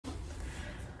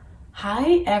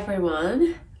Hi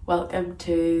everyone, welcome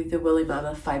to the Woolly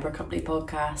Mammoth Fibre Company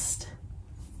podcast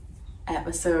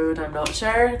episode. I'm not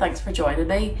sure, thanks for joining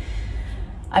me.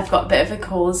 I've got a bit of a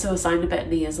cold, so I sound a bit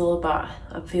nasal, but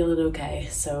I'm feeling okay.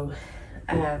 So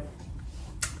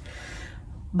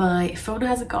my phone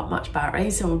hasn't got much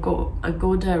battery, so I'm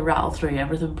going to rattle through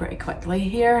everything pretty quickly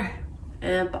here.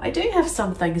 But I do have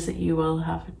some things that you will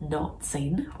have not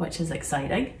seen, which is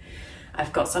exciting.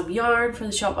 I've got some yarn for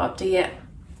the shop update.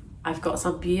 I've got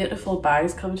some beautiful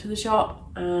bags coming to the shop,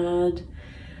 and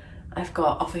I've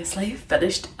got obviously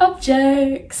finished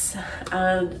objects,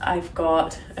 and I've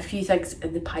got a few things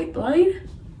in the pipeline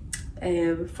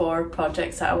for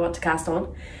projects that I want to cast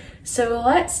on. So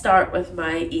let's start with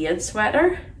my Ian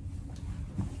sweater.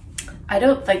 I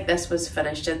don't think this was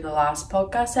finished in the last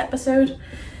podcast episode.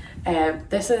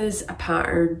 This is a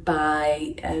pattern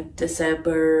by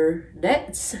December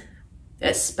Knits.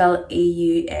 It's spelled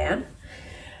E-U-N.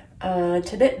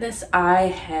 To knit this, I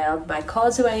held my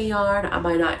Causeway yarn and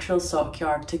my natural sock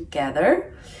yarn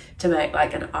together to make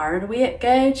like an iron weight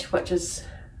gauge, which is,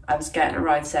 I was getting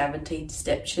around 17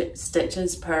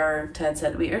 stitches per 10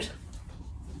 centimeters.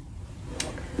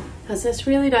 Has this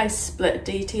really nice split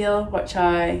detail, which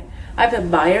I've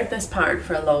admired this pattern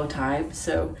for a long time,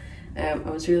 so I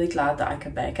was really glad that I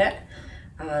could make it.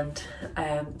 And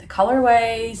the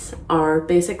colourways are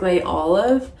basically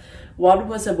olive. One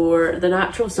was the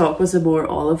natural sock was a more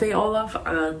olivey olive,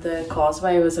 and the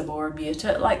Causeway was a more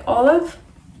muted like olive.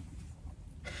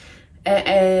 It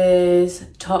is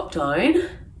top down,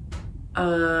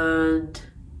 and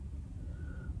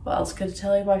what else could I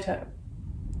tell you about it?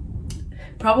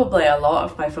 Probably a lot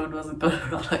if my phone wasn't going to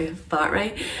run out of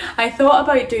battery. I thought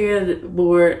about doing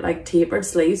more like tapered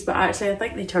sleeves, but actually I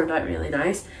think they turned out really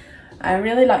nice. I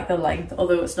really like the length,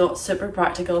 although it's not super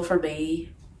practical for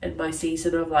me in my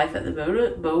season of life at the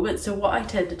moment. So what I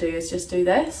tend to do is just do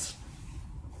this,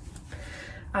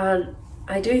 and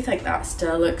I do think that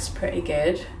still looks pretty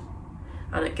good,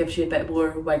 and it gives you a bit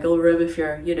more wiggle room if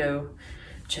you're, you know,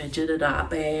 changing a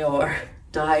nappy or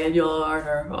dyeing yarn,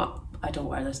 or well, I don't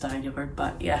wear this dyeing yarn,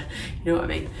 but yeah, you know what I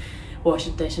mean,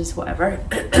 washing dishes, whatever.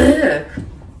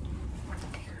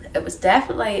 It was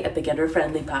definitely a beginner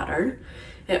friendly pattern.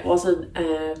 It wasn't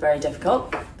very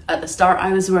difficult. At the start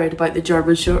I was worried about the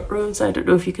German short rows. I don't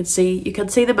know if you can see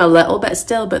them a little bit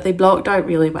still, but they blocked out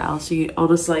really well, so you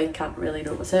honestly can't really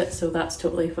notice it, so that's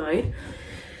totally fine.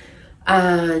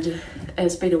 And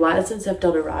it's been a while since I've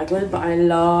done a raglan, but I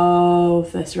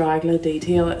love this raglan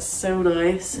detail. It's so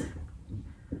nice,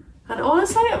 and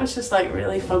honestly it was just like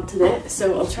really fun to knit.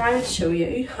 So I'll try and show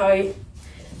you how it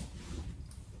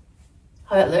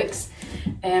looks.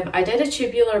 I did a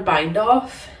tubular bind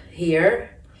off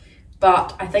here,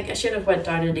 but I think I should have went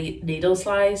down a needle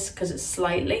slice because it's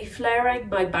slightly flaring.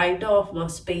 My bind off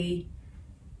must be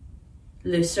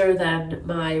looser than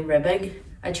my ribbing.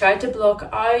 I tried to block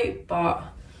it out, but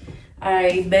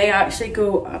I may actually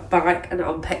go back and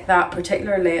unpick that,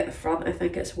 particularly at the front. I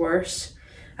think it's worse.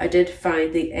 I did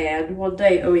find the end one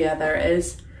day. Oh yeah, there it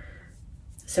is.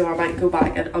 So I might go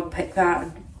back and unpick that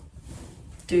and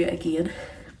do it again.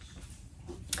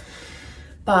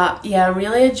 But yeah, I'm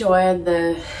really enjoying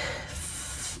the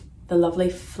lovely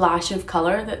flash of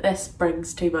colour that this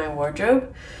brings to my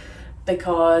wardrobe,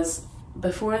 because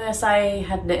before this I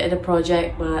had knitted a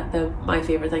project, my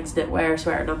favourite things knitwear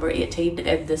sweater number 18,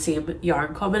 in the same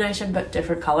yarn combination but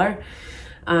different colour,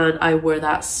 and I wore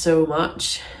that so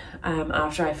much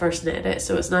after I first knitted it,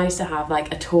 so it's nice to have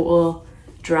like a total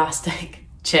drastic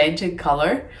change in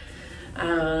colour.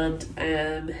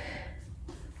 And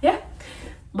yeah.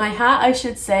 My hat, I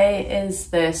should say, is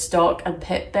the Stalk and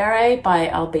Pit Beret by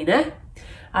Ailbiona,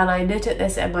 and I knitted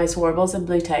this in my Zwartbles and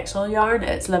blue Texel yarn.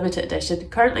 It's limited edition,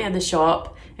 currently in the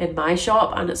shop, in my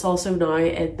shop, and it's also now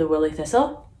in the Woolly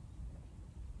Thistle.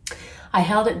 I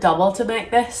held it double to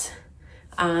make this,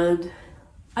 and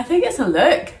I think it's a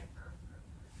look.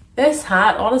 This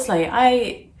hat, honestly,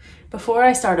 before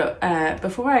I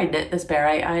knit this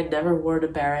beret, I had never worn a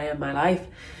beret in my life.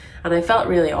 And I felt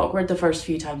really awkward the first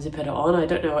few times I put it on. I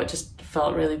don't know, it just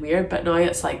felt really weird. But now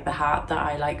it's like the hat that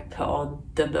I like put on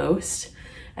the most.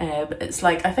 It's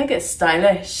like, I think it's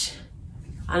stylish,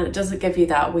 and it doesn't give you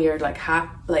that weird like hat,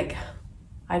 like,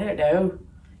 I don't know.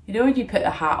 You know when you put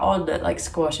a hat on that like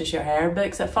squashes your hair and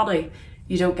makes it funny?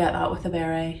 You don't get that with a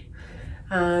beret.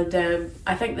 And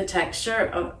I think the texture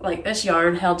of like this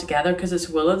yarn held together, because it's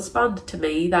woolen spun, to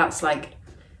me that's like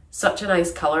such a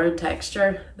nice colour and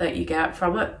texture that you get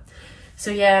from it. So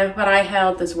yeah, when I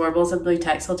held this Zwartbles and blue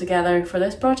Texel together for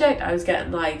this project, I was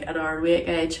getting like an iron weight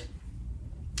gauge.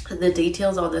 And the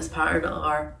details on this pattern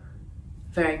are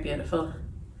very beautiful.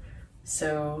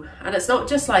 So, and it's not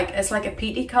just like, it's like a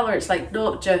peaty colour. It's like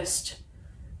not just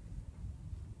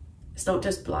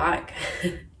black.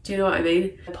 Do you know what I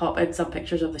mean? I pop in some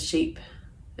pictures of the sheep.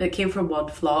 It came from one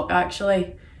flock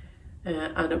actually,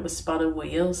 and it was spun in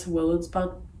Wales, woolen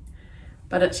spun.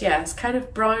 But it's, yeah, it's kind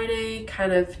of browny,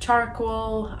 kind of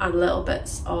charcoal, and little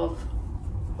bits of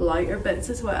lighter bits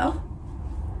as well.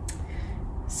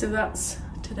 So that's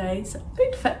today's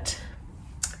outfit.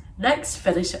 Next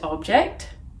finished object.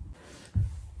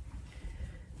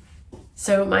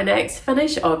 So my next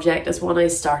finished object is one I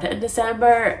started in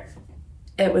December.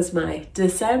 It was my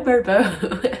December bow,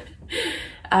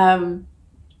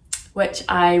 which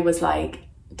I was like,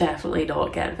 definitely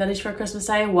not getting finished for Christmas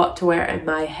Day. What to wear in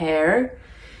my hair.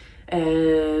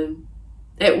 It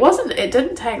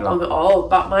didn't take long at all,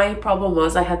 but my problem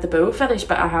was I had the bow finished,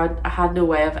 but I had no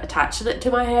way of attaching it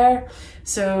to my hair.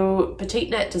 So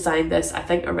Petiteknit designed this, I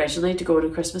think originally to go on a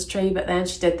Christmas tree, but then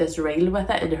she did this reel with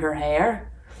it in her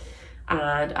hair.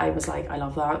 And I was like, I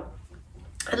love that.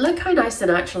 And look how nice the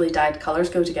naturally dyed colours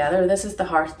go together. This is the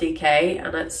Hearth DK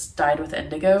and it's dyed with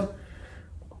indigo.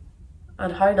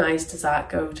 And how nice does that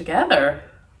go together?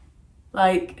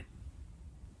 Like,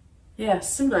 yeah,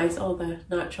 so nice, all the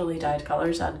naturally dyed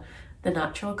colours and the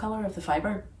natural colour of the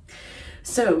fibre.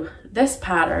 So this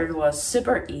pattern was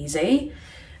super easy.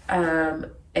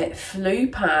 It flew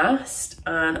past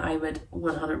and I would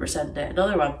 100% knit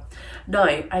another one.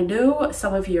 Now, I know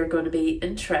some of you are going to be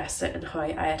interested in how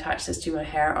I attach this to my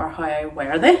hair or how I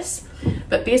wear this,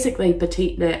 but basically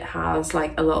Petiteknit has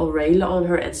like a little reel on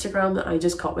her Instagram that I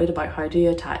just copied about how do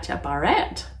you attach a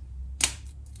beret.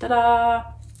 Ta-da!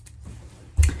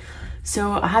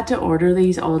 So I had to order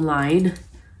these online.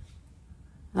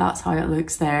 That's how it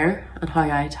looks there and how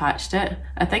I attached it.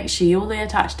 I think she only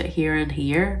attached it here and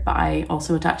here, but I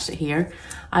also attached it here.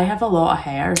 I have a lot of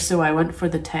hair, so I went for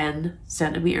the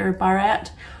 10cm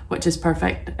barrette, which is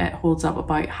perfect. It holds up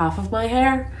about half of my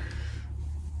hair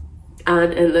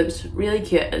and it looks really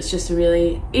cute. It's just a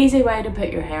really easy way to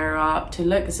put your hair up, to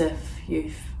look as if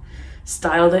you've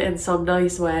styled it in some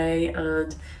nice way.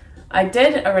 And I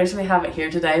did originally have it here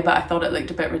today, but I thought it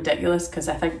looked a bit ridiculous because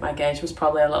I think my gauge was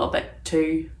probably a little bit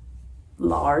too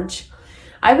large.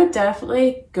 I would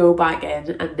definitely go back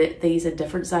in and knit these in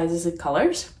different sizes and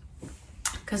colours,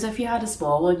 because if you had a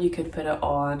small one you could put it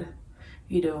on,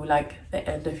 you know, like the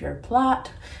end of your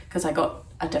plait, because I got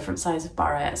a different size of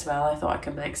barrette as well. I thought I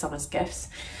could make some as gifts,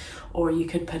 or you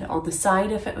could put it on the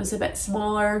side if it was a bit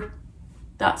smaller,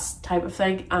 that type of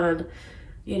thing. And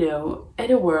you know,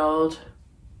 in a world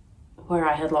where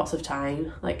I had lots of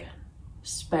time, like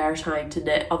spare time to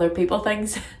knit other people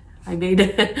things, I mean,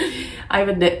 I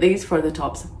would knit these for the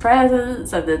tops of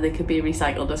presents, and then they could be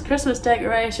recycled as Christmas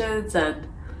decorations. And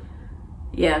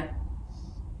yeah,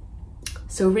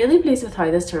 so really pleased with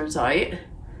how this turns out,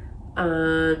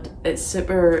 and it's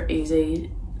super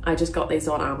easy. I just got these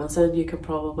on Amazon. You can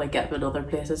probably get them in other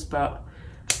places, but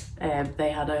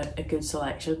they had a good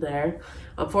selection there.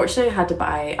 Unfortunately I had to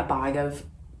buy a bag of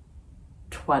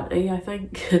 20, I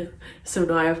think. So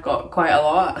now I've got quite a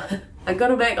lot. I'm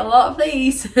gonna make a lot of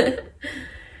these.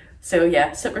 So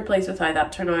yeah, super pleased with how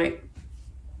that turned out.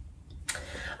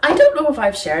 I don't know if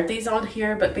I've shared these on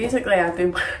here, but basically I've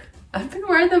been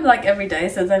wearing them like every day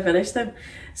since I finished them.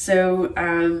 So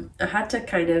I had to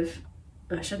kind of,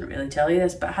 I shouldn't really tell you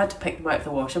this, but I had to pick them out of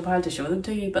the washing pile to show them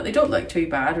to you, but they don't look too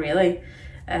bad really.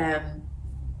 They're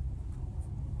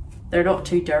not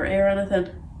too dirty or anything.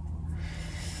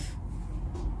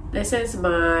 This is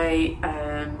my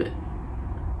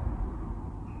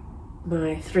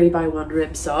my 3x1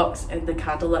 rib socks in the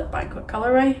candlelit banquet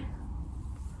colourway,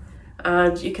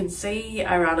 and you can see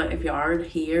I ran out of yarn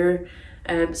here.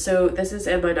 So this is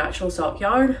in my natural sock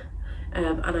yarn,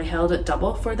 and I held it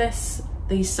double for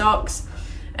these socks,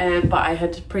 but I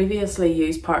had previously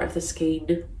used part of the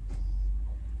skein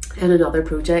in another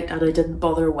project and I didn't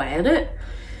bother weighing it.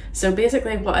 So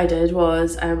basically what I did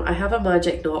was, I have a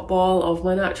magic knot ball of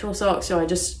my natural sock, so I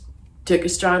just took a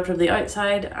strand from the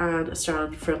outside and a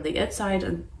strand from the inside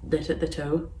and knitted the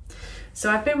toe. So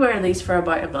I've been wearing these for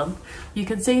about a month. You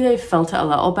can see they've felt it a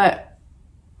little bit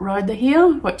round the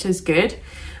heel, which is good.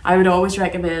 I would always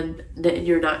recommend knitting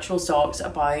your natural socks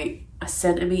about a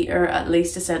centimetre, at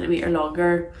least a centimetre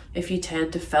longer if you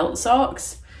tend to felt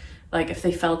socks. Like if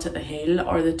they felt at the heel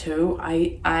or the toe,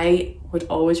 I would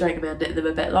always recommend knitting them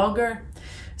a bit longer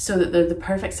so that they're the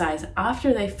perfect size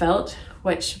after they felt,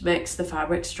 which makes the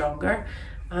fabric stronger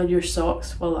and your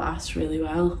socks will last really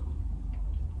well.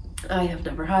 I have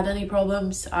never had any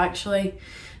problems actually.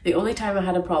 The only time I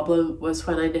had a problem was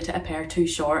when I knitted a pair too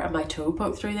short and my toe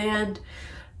poked through the end,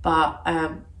 but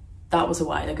that was a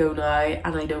while ago now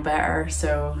and I know better.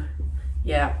 So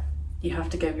yeah, you have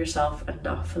to give yourself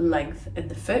enough length in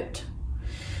the foot.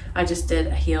 I just did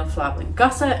a heel flapling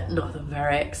gusset, nothing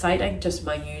very exciting, just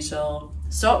my usual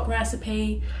sock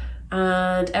recipe.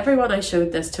 And everyone I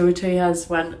showed this toe to has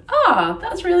went, ah,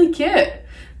 that's really cute.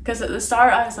 Because at the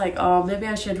start I was like, oh, maybe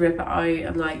I should rip it out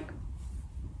and like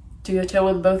do a toe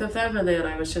on both of them. And then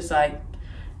I was just like,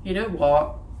 you know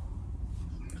what?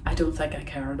 I don't think I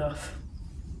care enough.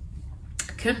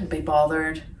 I couldn't be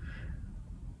bothered.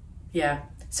 Yeah.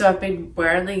 So I've been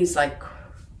wearing these like,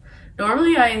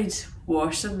 normally I'd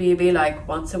wash them maybe like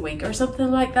once a week or something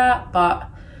like that, but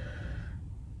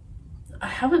I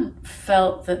haven't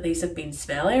felt that these have been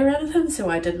smelly or anything, so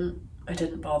I didn't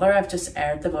bother. I've just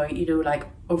aired them out, you know, like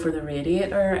over the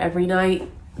radiator every night,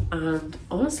 and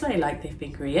honestly, like, they've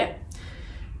been great.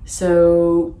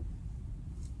 So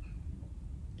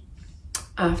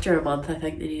after a month, I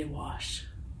think they need a wash.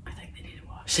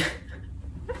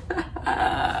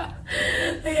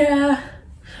 Yeah.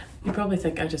 You probably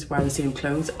think I just wear the same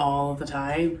clothes all the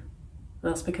time.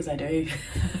 That's because I do.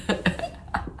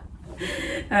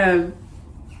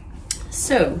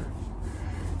 So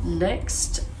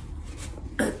next,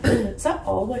 is that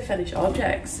all my finished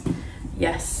objects?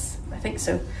 Yes, I think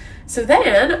so. So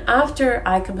then after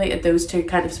I completed those two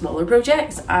kind of smaller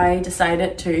projects, I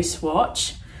decided to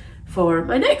swatch for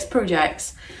my next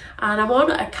projects, and I'm on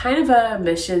a kind of a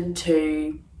mission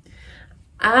to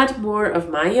add more of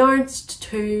my yarns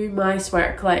to my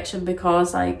sweater collection,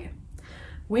 because like,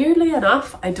 weirdly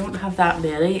enough, I don't have that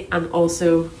many, and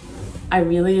also I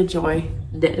really enjoy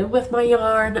knitting with my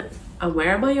yarn and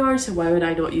wearing my yarn, so why would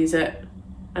I not use it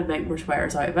and make more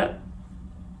sweaters out of it?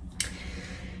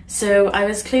 So I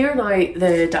was clearing out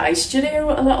the dye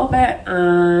studio a little bit,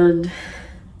 and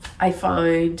I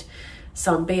found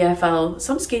some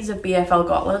skeins of BFL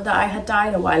Gotland that I had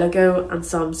dyed a while ago, and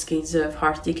some skeins of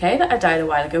Hearth DK that I dyed a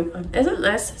while ago. And isn't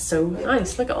this so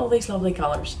nice? Look at all these lovely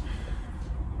colours.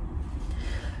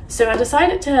 So I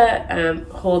decided to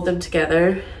hold them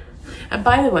together. And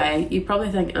by the way, you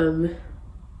probably think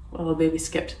well, I'll maybe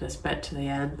skip to this bit to the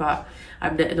end, but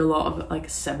I'm knitting a lot of like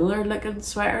similar looking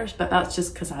sweaters, but that's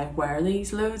just because I wear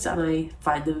these loads and I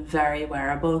find them very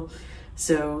wearable.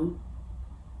 So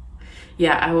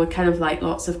yeah, I would kind of like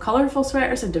lots of colourful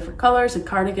sweaters in different colours and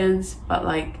cardigans, but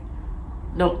like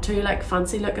not too like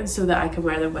fancy looking, so that I can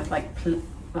wear them with like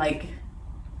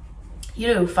you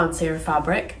know, fancier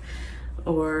fabric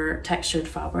or textured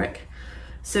fabric.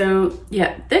 So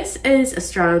yeah, this is a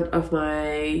strand of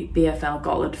my BFL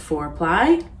Gotland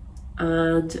 4-ply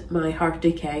and my Hearth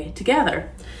DK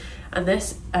together, and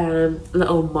this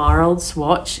little marled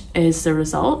swatch is the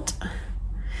result.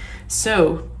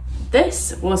 So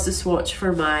this was the swatch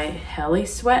for my Helle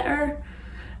sweater,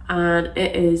 and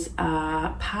it is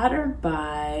a pattern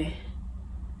by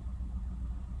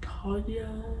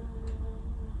Tonje.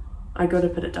 I gotta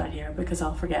put it down here because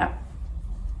I'll forget.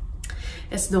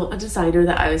 It's not a designer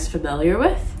that I was familiar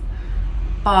with,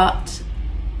 but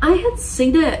I had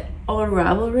seen it on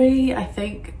Ravelry, I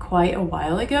think, quite a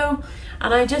while ago,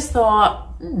 and I just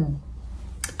thought,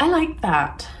 I like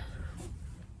that.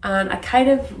 And I kind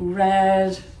of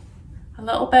read a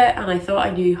little bit, and I thought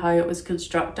I knew how it was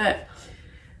constructed.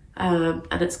 And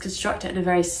it's constructed in a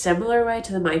very similar way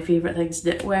to My Favourite Things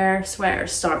knitwear sweater,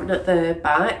 starting at the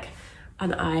back,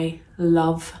 and I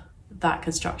love that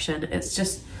construction. It's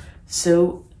just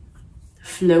so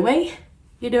flowy,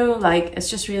 you know, like it's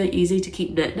just really easy to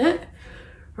keep knitting it.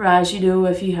 Whereas, you know,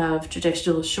 if you have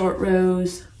traditional short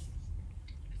rows,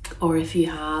 or if you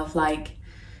have like,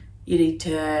 you need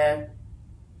to,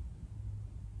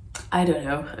 I don't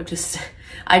know,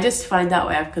 I just find that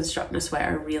way of constructing a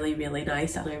sweater really, really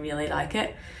nice, and I really like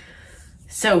it.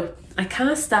 So I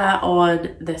cast that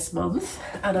on this month,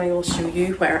 and I will show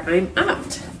you where I'm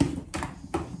at.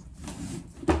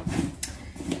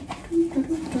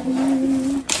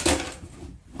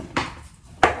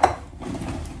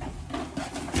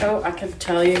 Oh, I can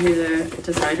tell you who the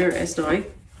designer is now.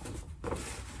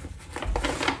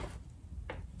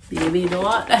 Maybe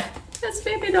not. It's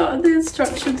maybe not in the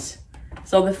instructions.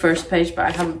 It's on the first page, but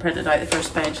I haven't printed out the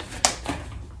first page.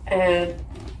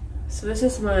 So this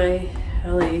is my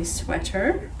Helle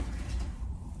sweater.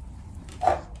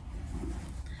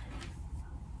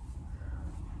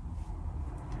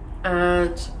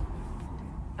 And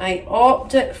I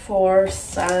opted for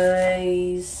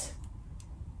size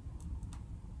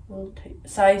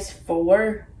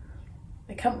 4.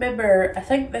 I can't remember. I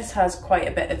think this has quite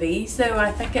a bit of ease though.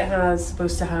 I think it has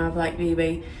supposed to have like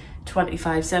maybe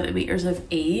 25 centimeters of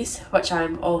ease, which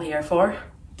I'm all here for.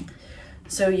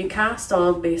 So you cast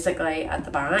on basically at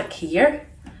the back here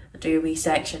do a wee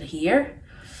section here,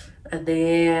 and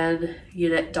then you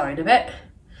knit down a bit,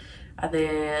 and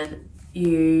then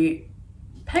you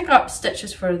pick up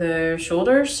stitches for the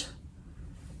shoulders,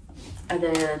 and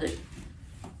then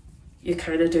you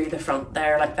kind of do the front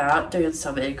there like that, doing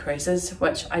some increases,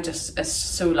 which it's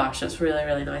so lush. It's really,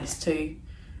 really nice to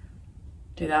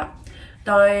do that.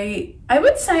 Now, I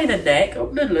would say the neck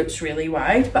opening looks really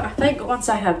wide, but I think once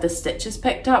I have the stitches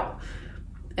picked up,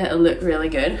 it'll look really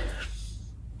good.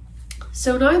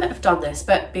 So now that I've done this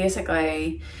bit,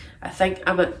 basically, I think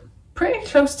I'm pretty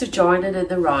close to joining in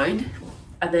the round,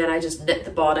 and then I just knit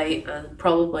the body and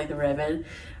probably the ribbon.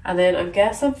 And then I'm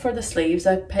guessing for the sleeves,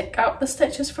 I pick up the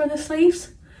stitches for the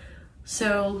sleeves.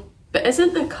 So, but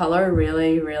isn't the colour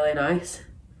really, really nice?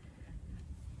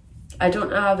 I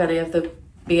don't have any of the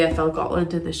BFL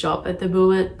Gotland in the shop at the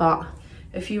moment, but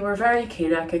if you were very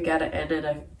keen, I could get it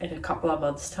in a couple of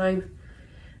months' time.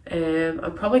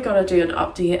 I'm probably going to do an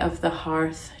update of the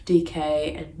Hearth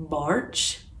DK in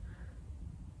March.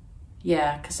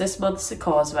 Yeah, because this month's the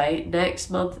Causeway,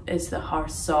 next month is the Hearth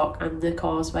Stalk and the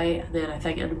Causeway, and then I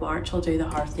think in March I'll do the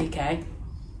Hearth DK.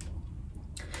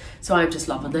 So I'm just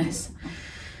loving this.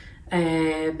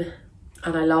 And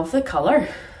I love the colour.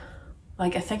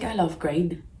 Like, I think I love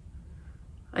green.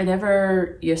 I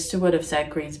never used to would have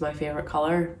said green's my favourite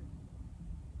colour.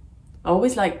 I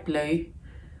always liked blue,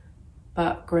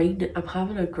 but green, I'm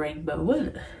having a green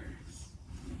moment.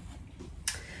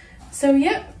 So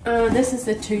yeah, this is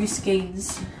the two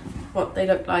skeins, what they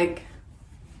look like.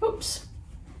 Oops,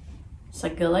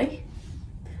 singly.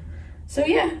 So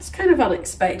yeah, it's kind of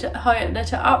unexpected how I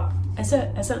knit it up. Is it?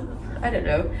 I don't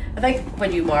know. I think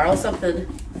when you marl something,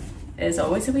 it's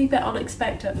always a wee bit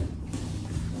unexpected.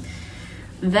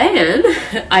 Then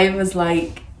I was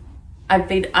like, I've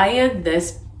been eyeing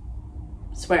this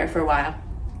sweater for a while.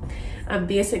 And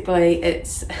basically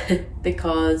it's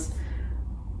because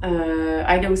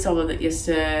I know someone that used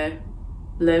to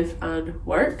live and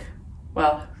work.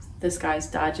 Well, this guy's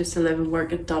dad used to live and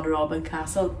work in Dunrobin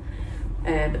Castle.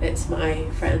 It's my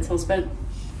friend's husband.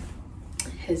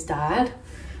 His dad.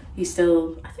 I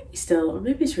think he's still, or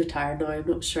maybe he's retired now, I'm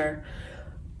not sure.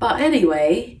 But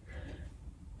anyway,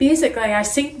 basically I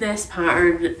seen this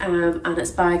pattern and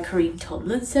it's by Corrine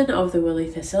Tomlinson of the Woolly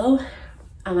Thistle.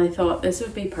 And I thought this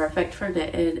would be perfect for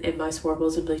knitting in my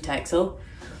Zwartbles and blue Texel,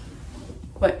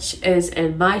 which is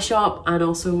in my shop and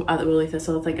also at the Woolly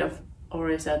Thistle. I think I've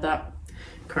already said that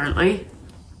currently.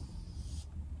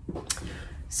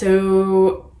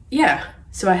 So yeah,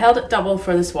 so I held it double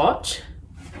for the swatch.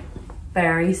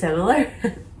 Very similar.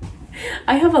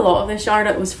 I have a lot of this yarn.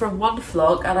 It was from one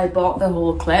flock and I bought the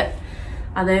whole clip,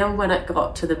 and then when it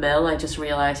got to the mill I just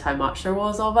realised how much there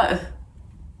was of it.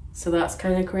 So that's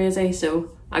kind of crazy.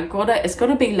 So it's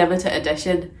gonna be limited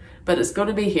edition, but it's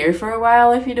gonna be here for a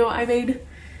while, if you know what I mean.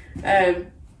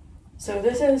 So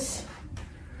this is,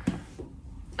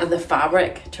 and the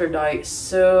fabric turned out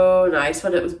so nice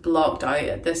when it was blocked out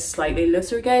at this slightly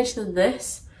looser gauge than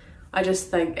this. I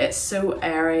just think it's so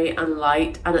airy and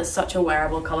light, and it's such a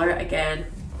wearable colour. Again,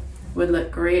 would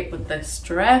look great with this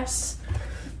dress,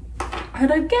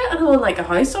 and I'm getting on like a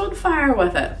house on fire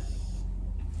with it.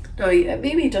 Now, it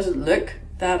maybe doesn't look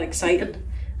that exciting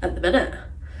at the minute,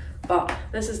 but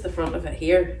this is the front of it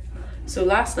here. So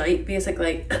last night,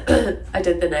 basically, I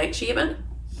did the neck shaping,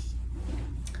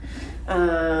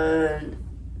 and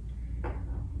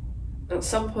at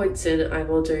some point soon I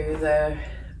will do the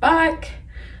back,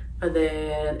 and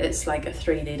then it's like a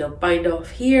 3 needle bind off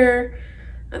here,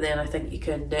 and then I think you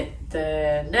can knit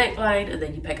the neckline, and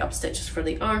then you pick up stitches for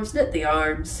the arms, knit the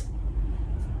arms,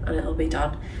 and it'll be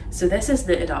done. So this is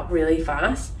knitted up really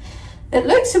fast. It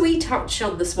looks a wee touch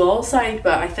on the small side,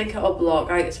 but I think it'll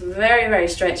block out. It's very, very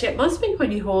stretchy. It must be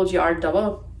when you hold yarn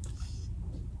double.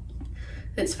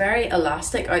 It's very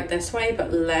elastic out this way,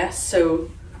 but less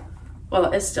so. Well,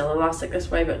 it is still elastic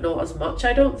this way, but not as much,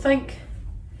 I don't think.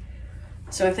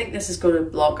 So I think this is going to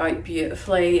block out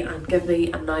beautifully and give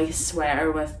me a nice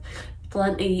sweater with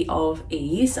plenty of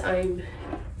ease. I'm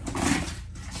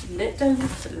knitting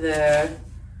the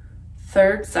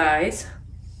 3rd size.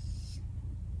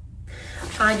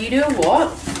 And you know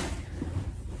what?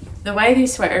 The way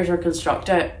these sweaters are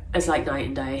constructed is like night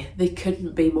and day. They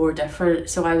couldn't be more different.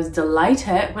 So I was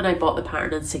delighted when I bought the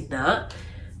pattern and seen that,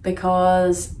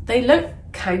 because they look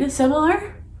kind of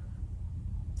similar.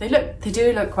 They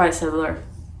do look quite similar.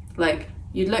 Like,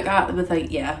 you'd look at them and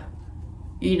think, yeah,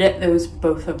 you knit those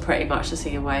both in pretty much the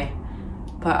same way,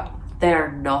 but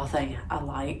they're nothing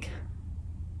alike,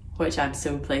 which I'm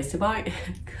so pleased about,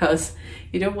 because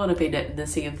you don't want to be knitting the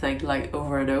same thing like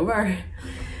over and over.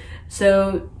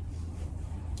 So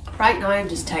Right now I'm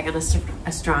just taking a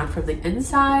strand from the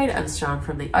inside and a strand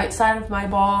from the outside of my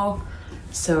ball.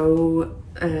 So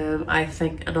I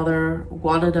think another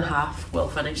 1.5 will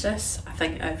finish this. I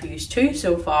think I've used 2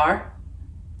 so far.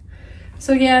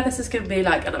 So yeah, this is going to be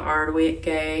like an iron weight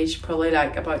gauge, probably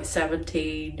like about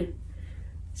 16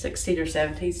 or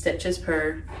 17 stitches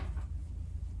per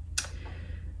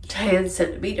 10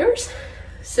 centimeters.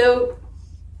 So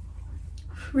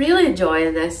really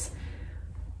enjoying this.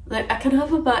 Like, I can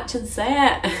have a matching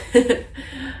set.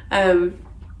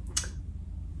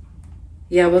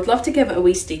 Yeah, I would love to give it a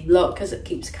wee steam look because it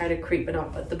keeps kind of creeping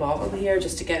up at the bottom here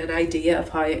just to get an idea of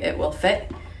how it will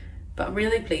fit. But I'm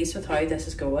really pleased with how this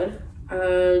is going.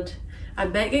 And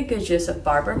I'm making good use of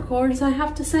barber cords, I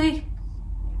have to say.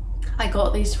 I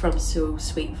got these from So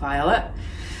Sweet Violet.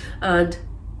 And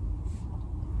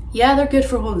yeah, they're good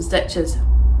for holding stitches.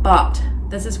 But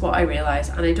this is what I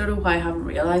realised, and I don't know why I haven't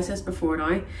realised this before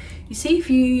now. You see, if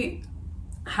you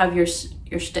have your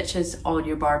stitches on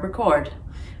your barber cord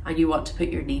and you want to put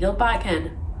your needle back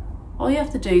in, all you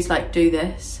have to do is like do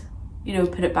this, you know,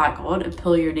 put it back on and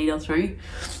pull your needle through.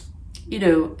 You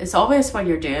know, it's obvious when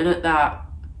you're doing it that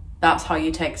that's how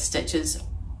you take stitches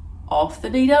off the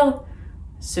needle.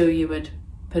 So you would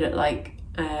put it like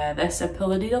this and pull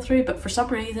the needle through, but for some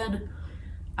reason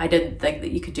I didn't think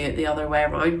that you could do it the other way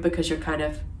around because you're kind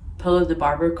of pulling the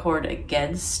barber cord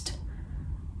against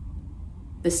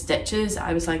the stitches.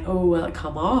 I was like, oh, will it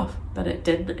come off? But it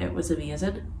didn't. It was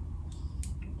amazing.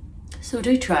 So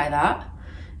do try that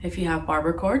if you have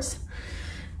barber cords.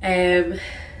 Yeah,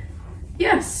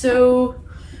 so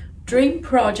dream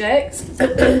projects.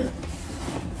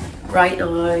 Right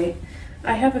now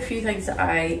I have a few things that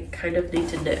I kind of need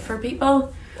to knit for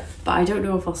people, but I don't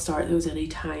know if I'll start those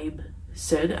anytime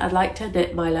soon. I'd like to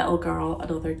knit my little girl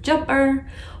another jumper,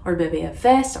 or maybe a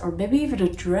vest, or maybe even a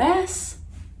dress.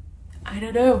 I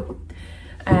don't know.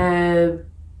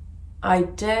 I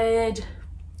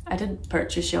didn't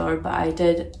purchase yarn, but I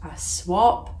did a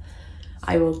swap.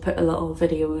 I will put a little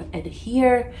video in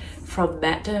here from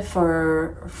Mette,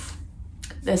 for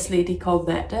this lady called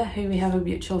Mette, who we have a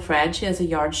mutual friend. She has a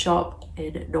yarn shop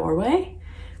in Norway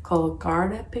called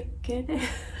Petiteknit.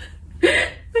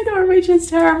 My Norwegian's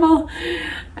terrible.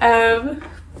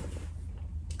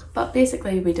 But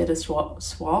basically we did a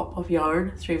swap of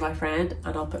yarn through my friend,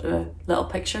 and I'll put a little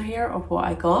picture here of what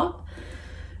I got.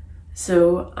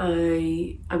 So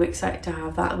I'm excited to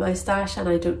have that in my stash, and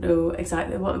I don't know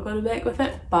exactly what I'm going to make with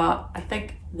it, but I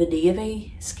think the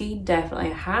navy scheme,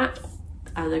 definitely a hat,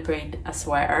 and the green a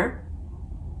sweater.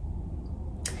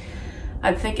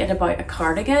 I'm thinking about a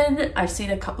cardigan. I've seen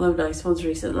a couple of nice ones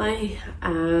recently,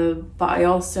 but I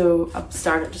also am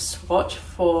starting to swatch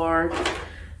for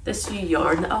this new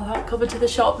yarn that I'll have coming to the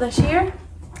shop this year.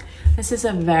 This is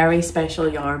a very special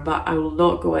yarn, but I will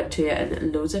not go into it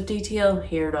in loads of detail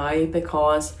here now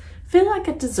because I feel like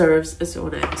it deserves its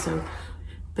own episode.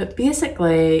 But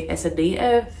basically it's a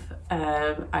native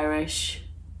Irish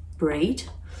breed,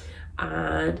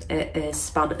 and it is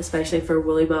spun especially for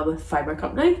Woolly Mammoth Fibre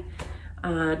Company,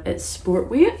 and it's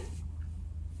sport weight.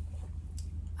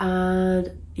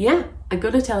 And yeah, I'm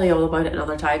going to tell you all about it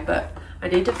another time, but I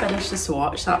need to finish the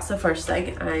swatch. That's the first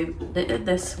thing. I'm knitting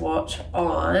this swatch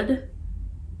on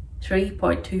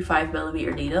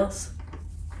 3.25mm needles.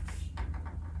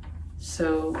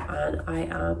 So, and I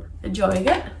am enjoying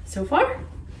it so far.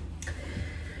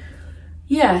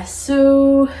 Yeah,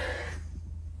 so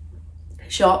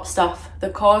shop stuff. The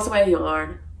Causeway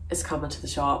yarn is coming to the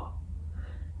shop.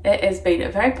 It has been a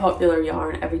very popular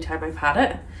yarn every time I've had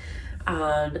it,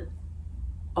 and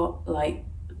like,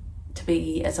 to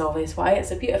me it's always why. It's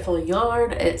a beautiful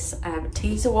yarn. It's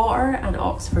Teeswater and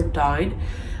Oxford down,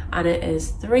 and it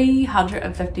is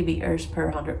 350 meters per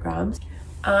 100 grams.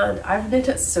 And I've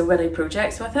knitted so many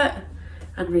projects with it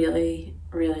and really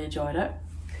enjoyed it.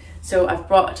 So I've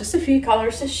brought just a few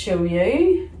colours to show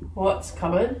you what's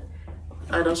coming,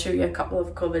 and I'll show you a couple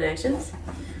of combinations.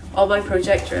 All my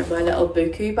projects are in my little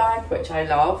buku bag, which I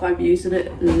love. I'm using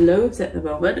it loads at the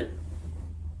moment.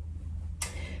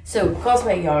 So,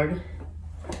 Causeway yarn.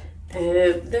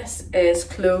 This is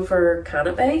Clover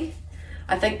Canopy.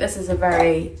 I think this is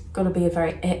going to be a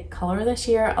very it colour this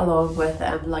year, along with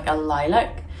like a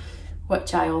lilac,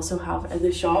 which I also have in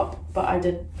the shop, but I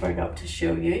didn't bring up to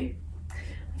show you.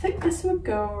 I think this would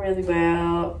go really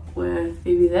well with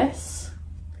maybe this.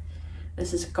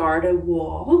 This is Garden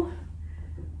Wall.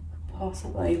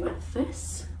 Possibly with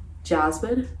this.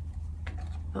 Jasmine.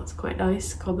 That's quite a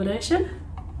nice combination.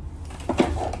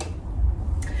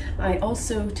 I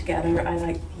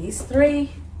like these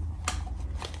three.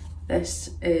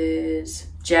 This is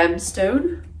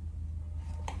Gemstone,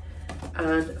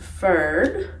 and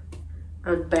Fern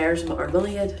and Bear's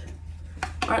Marmalade.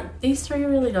 These three are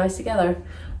really nice together.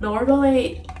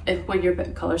 Normally, when you're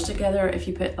putting colours together, if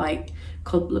you put like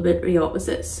complementary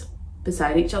opposites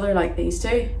beside each other like these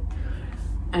two,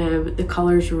 the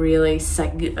colours really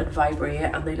sing and vibrate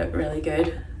and they look really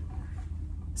good.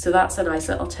 So that's a nice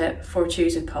little tip for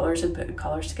choosing colours and putting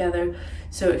colours together.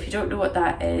 So if you don't know what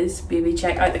that is, maybe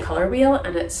check out the colour wheel,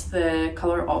 and it's the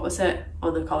colour opposite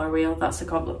on the colour wheel. That's the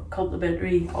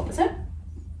complementary opposite.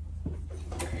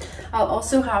 I'll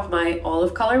also have my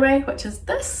olive colourway, which is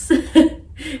this.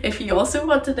 If you also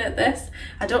wanted it this.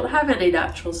 I don't have any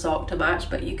natural sock to match,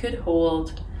 but you could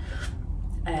hold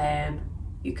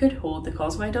the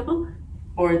Causeway double,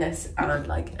 or this and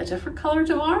like a different colour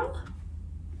tomorrow.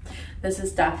 This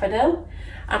is Daffodil,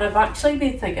 and I've actually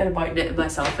been thinking about knitting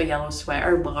myself a yellow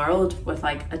sweater marled with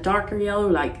like a darker yellow.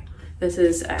 Like this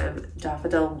is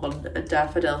Daffodil 1 and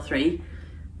Daffodil 3.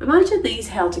 Imagine these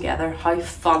held together, how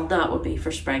fun that would be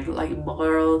for spring, like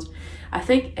marled. I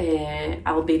think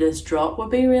Ailbiona's drop would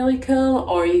be really cool,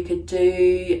 or you could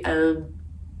do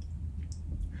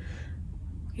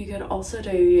you could also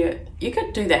do, you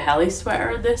could do the Helle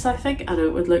sweater in this, I think, and it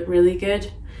would look really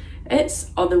good. It's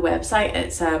on the website,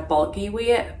 it's a bulky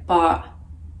weight, but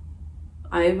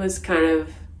I was kind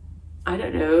of, I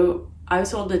don't know, I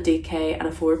was holding a DK and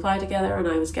a 4-ply together, and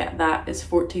I was getting that, it's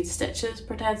 14 stitches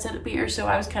per 10 centimeters, so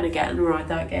I was kind of getting around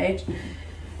that gauge.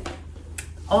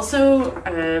 Also,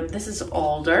 this is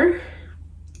Alder,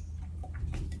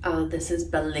 and this is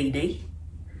Bellini.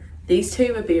 These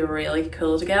two would be really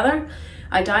cool together.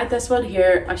 I dyed this one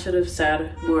here, I should have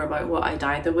said more about what I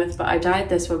dyed them with, but I dyed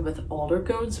this one with alder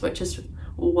cones, which is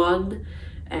one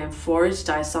forage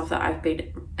dye stuff that I've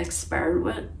been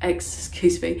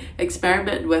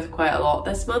experimenting with quite a lot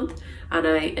this month, and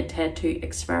I intend to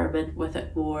experiment with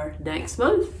it more next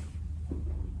month.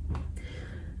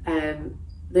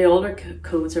 The alder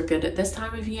cones are good at this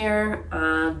time of year,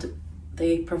 and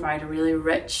they provide a really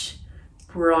rich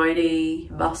browny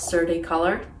mustardy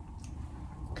colour.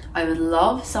 I would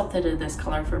love something in this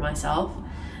colour for myself,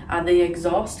 and the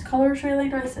exhaust colour is really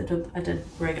nice. I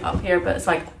didn't bring it up here, but it's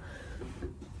like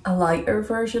a lighter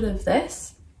version of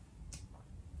this.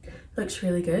 Looks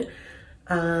really good,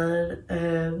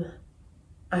 and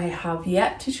I have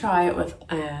yet to try it with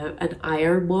an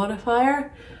iron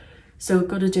modifier, so I'm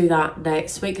going to do that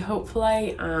next week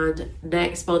hopefully, and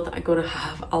next month I'm going to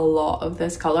have a lot of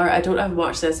this colour. I don't have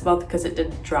much this month because it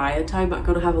didn't dry in time, but I'm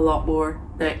going to have a lot more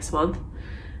next month.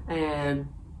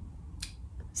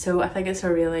 So I think it's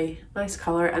a really nice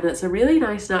colour, and it's a really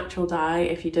nice natural dye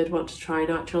if you did want to try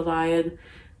natural dyeing.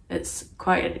 It's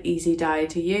quite an easy dye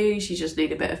to use, you just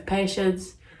need a bit of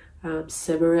patience,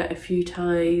 simmer it a few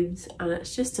times, and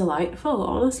it's just delightful,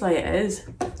 honestly it is.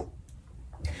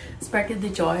 It's bringing the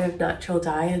joy of natural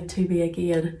dyeing to me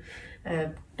again.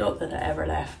 Not that it ever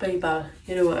left me, but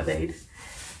you know what I mean.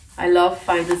 I love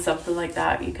finding something like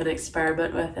that you can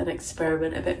experiment with and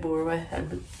experiment a bit more with,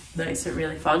 and makes it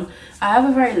really fun. I have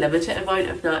a very limited amount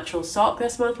of natural sock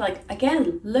this month. Like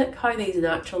again, look how these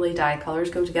naturally dyed colours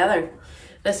go together.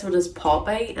 This one is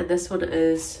Poppy and this one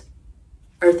is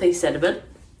Earthy Cinnamon.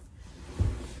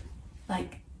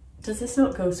 Like, does this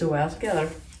not go so well together?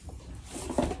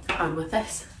 And with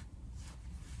this,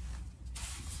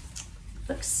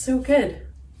 looks so good.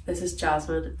 This is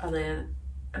Jasmine, and then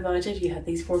imagine you had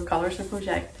these 4 colours in a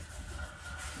project.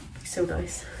 It'd be so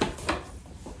nice.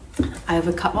 I have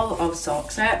a couple of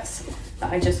sock sets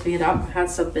that I just made up. I had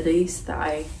some minis that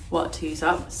I want to use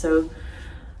up. So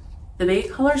the main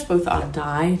colours both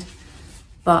undyed,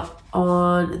 but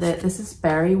on this is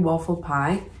Berry Waffle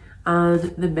Pie, and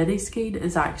the mini skein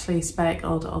is actually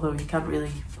speckled, although you can't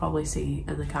really probably see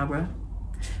in the camera.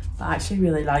 But I actually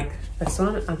really like this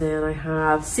one. And then I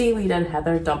have Seaweed and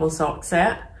Heather double sock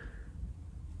set.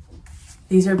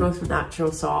 These are both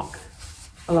natural sock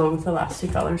along with the last 2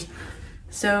 colours.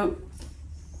 So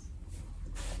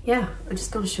yeah, I'm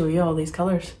just going to show you all these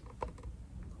colours.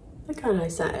 Look how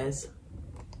nice that is.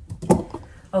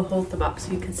 I'll hold them up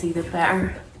so you can see them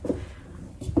better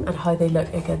and how they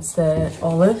look against the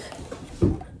olive.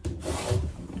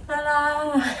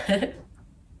 Ta-da!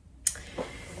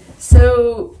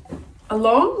 So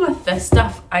along with this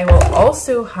stuff, I will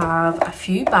also have a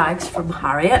few bags from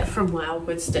Harriet from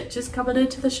Wildwood Stitches coming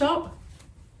into the shop.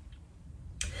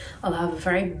 I'll have a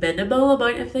very minimal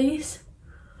amount of these,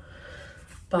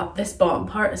 but this bottom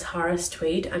part is Harris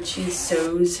tweed, and she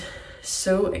sews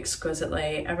so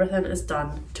exquisitely. Everything is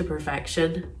done to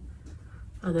perfection,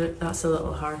 and that's a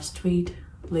little Harris tweed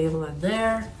label in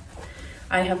there.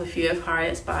 I have a few of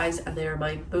Harriet's bags, and they are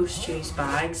my most used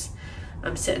bags.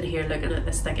 I'm sitting here looking at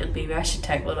this thinking maybe I should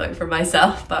take one out for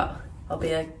myself, but I'll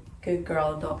be a good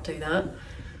girl and not do that.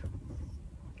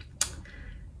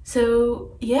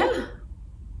 So yeah,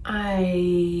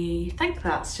 I think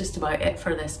that's just about it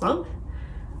for this month.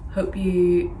 Hope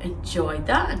you enjoyed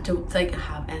that. I don't think I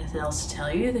have anything else to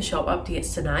tell you. The shop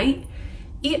updates tonight,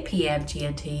 8 PM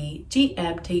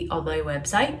GMT on my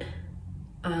website.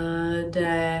 And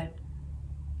I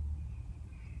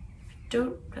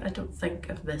don't think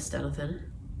I've missed anything.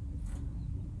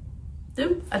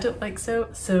 No, I don't think so.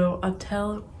 So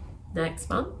until next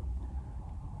month,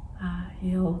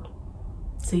 I'll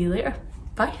see you later.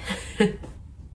 Bye.